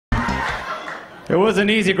It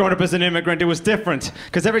wasn't easy growing up as an immigrant. It was different.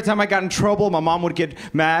 Because every time I got in trouble, my mom would get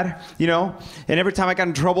mad, you know? And every time I got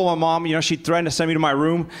in trouble, my mom, you know, she'd threaten to send me to my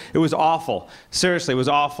room. It was awful. Seriously, it was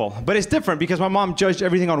awful. But it's different because my mom judged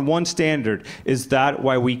everything on one standard. Is that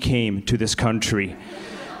why we came to this country?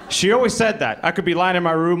 She always said that. I could be lying in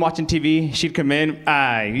my room watching TV. She'd come in.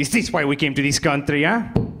 Is this why we came to this country, huh?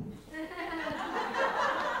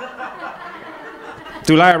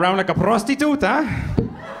 To lie around like a prostitute, huh?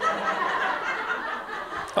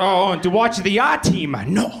 Oh, and to watch the A team?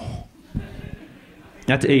 No.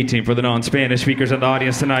 That's A team for the non-Spanish speakers in the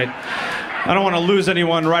audience tonight. I don't want to lose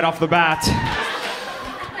anyone right off the bat.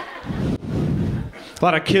 A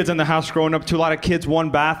lot of kids in the house growing up, too. A lot of kids, one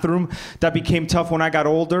bathroom. That became tough when I got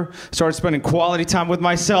older. Started spending quality time with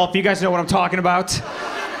myself. You guys know what I'm talking about.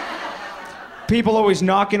 People always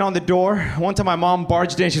knocking on the door. One time my mom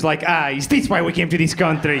barged in. She's like, is this why we came to this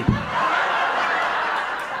country?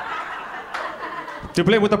 To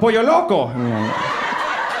play with the pollo loco.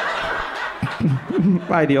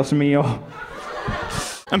 Ay, Dios mío.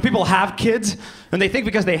 And people have kids, and they think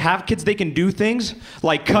because they have kids they can do things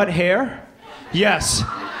like cut hair. Yes.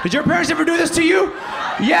 Did your parents ever do this to you?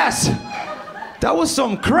 Yes. That was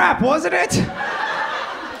some crap, wasn't it?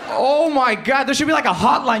 Oh my God, there should be like a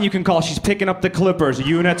hotline you can call. She's picking up the clippers.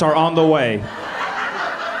 Units are on the way.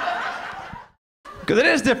 Because it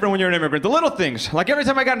is different when you're an immigrant. The little things. Like every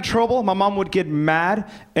time I got in trouble, my mom would get mad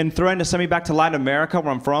and threaten to send me back to Latin America,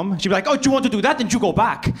 where I'm from. She'd be like, oh, do you want to do that? Then you go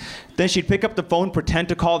back. Then she'd pick up the phone, pretend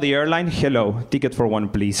to call the airline. Hello, ticket for one,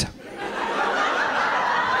 please.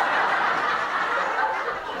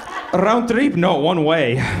 Round trip? No, one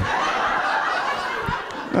way.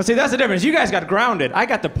 Now see, that's the difference. You guys got grounded. I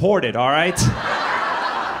got deported, all right?